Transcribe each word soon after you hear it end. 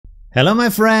Hello my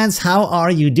friends, how are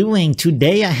you doing?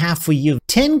 Today I have for you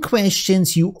 10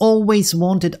 questions you always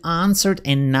wanted answered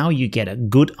and now you get a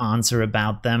good answer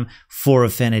about them for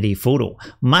Affinity Photo.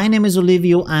 My name is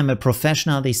Olivio, I'm a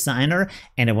professional designer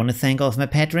and I want to thank all of my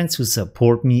patrons who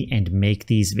support me and make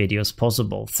these videos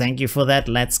possible. Thank you for that,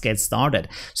 let's get started.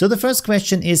 So the first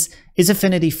question is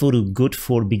Affinity Photo good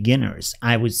for beginners?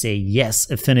 I would say yes,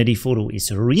 Affinity Photo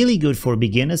is really good for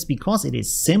beginners because it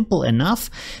is simple enough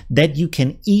that you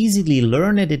can easily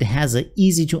learn it. It has an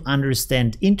easy to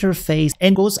understand interface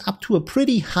and goes up to a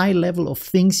pretty high level of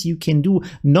things you can do,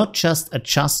 not just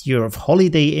adjust your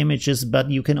holiday images,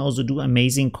 but you can also do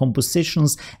amazing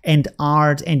compositions and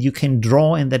art, and you can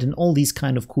draw in that and all these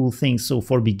kind of cool things. So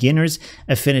for beginners,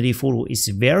 Affinity Photo is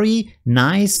very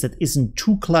nice, that isn't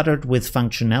too cluttered with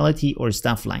functionality or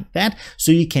stuff like that.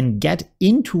 So you can get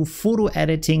into photo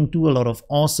editing, do a lot of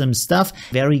awesome stuff,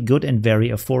 very good and very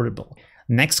affordable.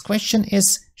 Next question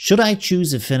is, should I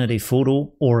choose Affinity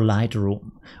Photo or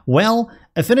Lightroom? Well,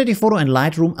 Affinity Photo and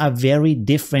Lightroom are very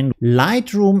different.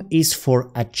 Lightroom is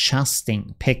for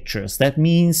adjusting pictures. That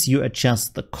means you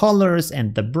adjust the colors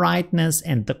and the brightness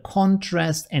and the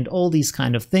contrast and all these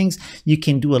kind of things. You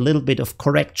can do a little bit of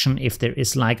correction if there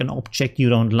is like an object you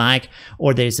don't like,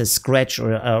 or there's a scratch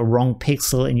or a wrong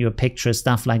pixel in your picture,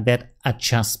 stuff like that.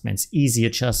 Adjustments, easy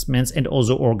adjustments, and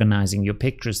also organizing your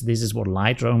pictures. This is what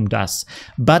Lightroom does.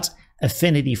 But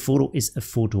Affinity Photo is a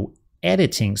photo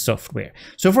editing software.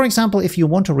 So for example, if you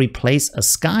want to replace a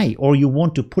sky or you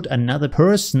want to put another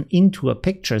person into a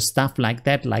picture, stuff like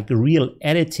that, like real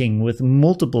editing with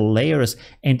multiple layers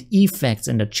and effects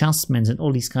and adjustments and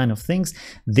all these kind of things,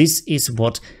 this is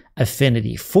what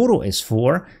Affinity Photo is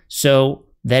for. So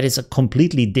that is a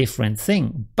completely different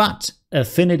thing. But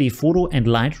Affinity Photo and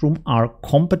Lightroom are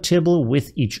compatible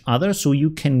with each other, so you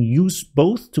can use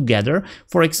both together,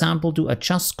 for example, to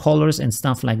adjust colors and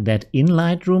stuff like that in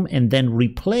Lightroom and then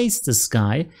replace the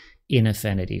sky in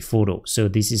Affinity Photo. So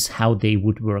this is how they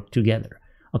would work together.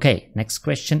 Okay, next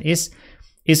question is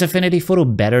Affinity Photo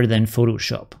better than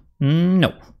Photoshop?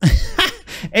 No.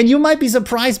 And you might be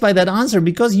surprised by that answer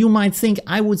because you might think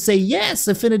I would say yes,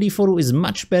 Affinity Photo is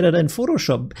much better than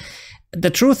Photoshop. The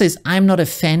truth is, I'm not a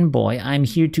fanboy. I'm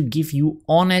here to give you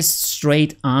honest,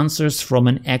 straight answers from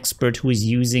an expert who is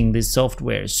using this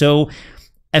software. So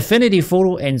Affinity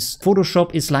Photo and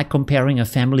Photoshop is like comparing a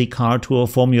family car to a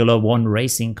Formula One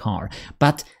racing car.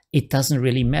 But it doesn't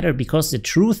really matter because the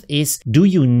truth is, do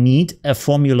you need a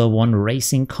Formula One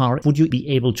racing car? Would you be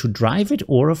able to drive it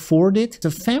or afford it?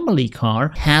 The family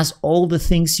car has all the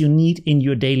things you need in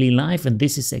your daily life, and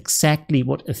this is exactly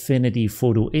what Affinity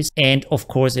Photo is. And of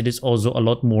course, it is also a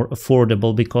lot more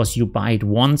affordable because you buy it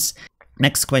once.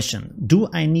 Next question, do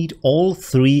I need all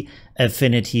three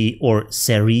Affinity or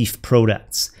Serif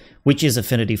products, which is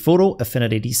Affinity Photo,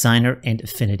 Affinity Designer, and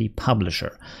Affinity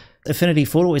Publisher? Affinity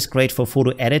Photo is great for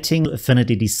photo editing.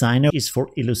 Affinity Designer is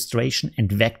for illustration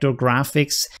and vector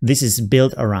graphics. This is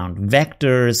built around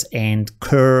vectors and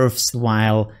curves,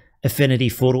 while Affinity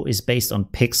Photo is based on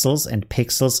pixels, and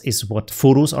pixels is what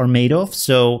photos are made of.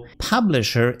 So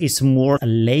Publisher is more a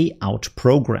layout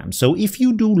program. So if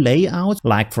you do layout,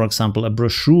 like for example a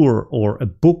brochure or a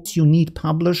book, you need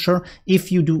Publisher.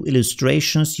 If you do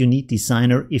illustrations, you need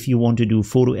Designer. If you want to do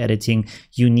photo editing,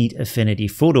 you need Affinity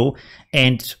Photo.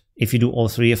 And if you do all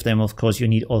three of them, of course, you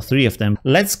need all three of them.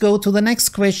 Let's go to the next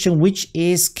question, which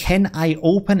is, can I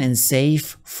open and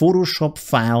save Photoshop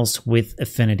files with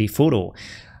Affinity Photo?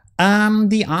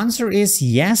 The answer is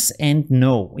yes and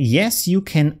no. Yes, you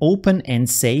can open and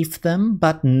save them,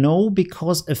 but no,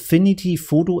 because Affinity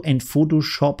Photo and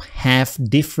Photoshop have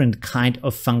different kind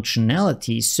of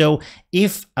functionality. So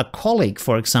if a colleague,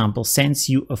 for example, sends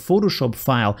you a Photoshop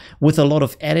file with a lot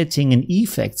of editing and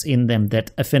effects in them that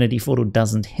Affinity Photo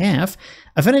doesn't have,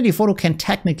 Affinity Photo can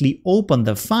technically open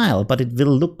the file, but it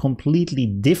will look completely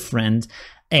different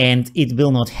and it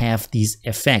will not have these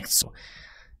effects.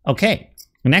 Okay.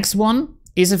 Next one,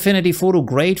 is Affinity Photo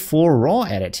great for raw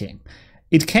editing?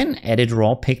 It can edit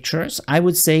raw pictures. I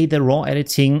would say the raw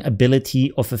editing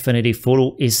ability of Affinity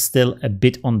Photo is still a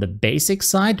bit on the basic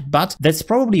side, but that's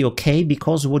probably okay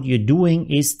because what you're doing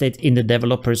is that in the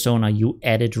developer persona, you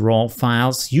edit raw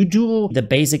files, you do the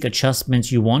basic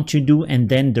adjustments you want to do, and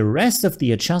then the rest of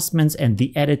the adjustments and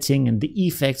the editing and the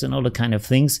effects and all the kind of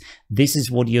things, this is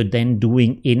what you're then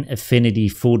doing in Affinity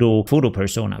Photo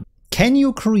persona. Can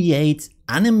you create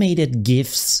animated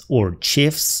GIFs or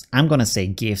GIFs, I'm gonna say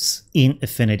GIFs, in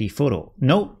Affinity Photo?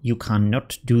 No, you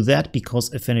cannot do that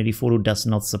because Affinity Photo does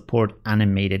not support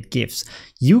animated GIFs.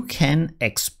 You can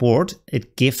export a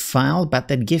GIF file, but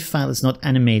that GIF file is not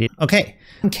animated. Okay,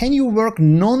 can you work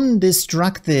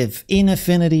non-destructive in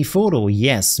Affinity Photo?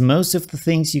 Yes, most of the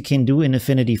things you can do in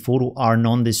Affinity Photo are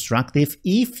non-destructive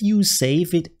if you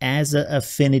save it as an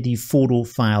Affinity Photo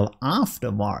file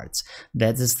afterwards.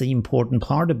 That is the important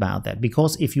part about that,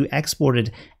 because if you export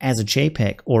it as a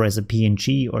JPEG or as a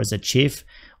PNG or as a GIF,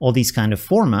 all these kind of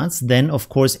formats, then of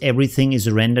course everything is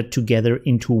rendered together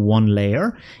into one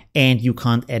layer and you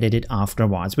can't edit it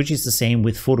afterwards, which is the same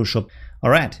with Photoshop.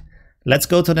 All right. Let's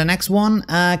go to the next one.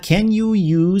 Can you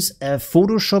use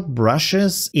Photoshop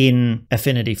brushes in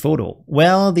Affinity Photo?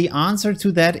 Well, the answer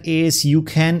to that is you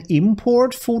can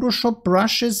import Photoshop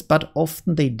brushes, but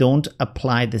often they don't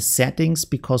apply the settings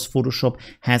because Photoshop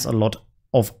has a lot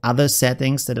of other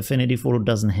settings that Affinity Photo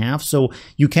doesn't have. So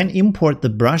you can import the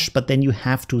brush, but then you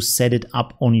have to set it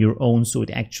up on your own so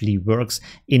it actually works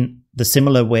in the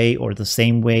similar way or the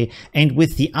same way. And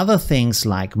with the other things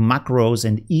like macros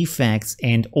and effects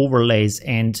and overlays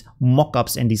and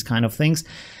mockups and these kind of things,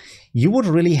 you would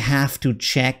really have to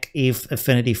check if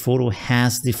Affinity Photo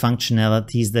has the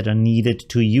functionalities that are needed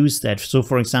to use that. So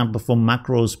for example, for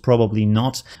macros, probably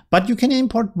not, but you can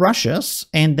import brushes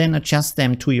and then adjust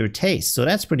them to your taste. So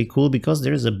that's pretty cool because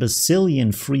there's a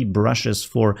bazillion free brushes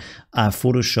for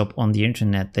Photoshop on the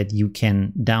internet that you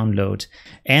can download.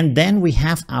 And then we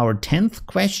have our 10th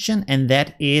question, and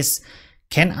that is,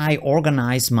 can I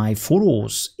organize my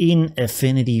photos in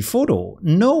Affinity Photo?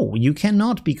 No, you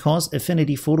cannot, because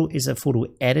Affinity Photo is a photo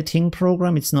editing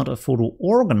program. It's not a photo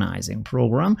organizing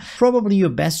program. Probably your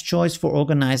best choice for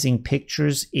organizing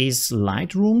pictures is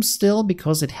Lightroom still,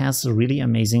 because it has a really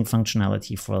amazing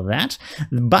functionality for that.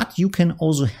 But you can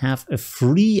also have a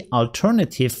free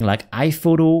alternative like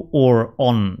iPhoto, or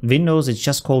on Windows, it's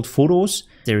just called Photos.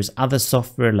 There's other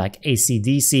software like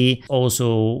AC/DC,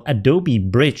 also Adobe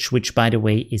Bridge, which by the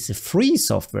way is a free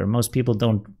software. Most people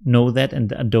don't know that,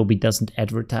 and Adobe doesn't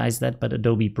advertise that, but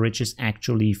Adobe Bridge is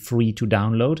actually free to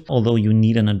download, although you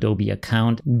need an Adobe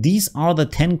account. These are the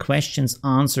 10 questions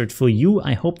answered for you.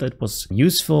 I hope that was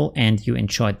useful and you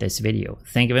enjoyed this video.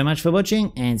 Thank you very much for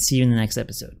watching and see you in the next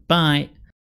episode. Bye!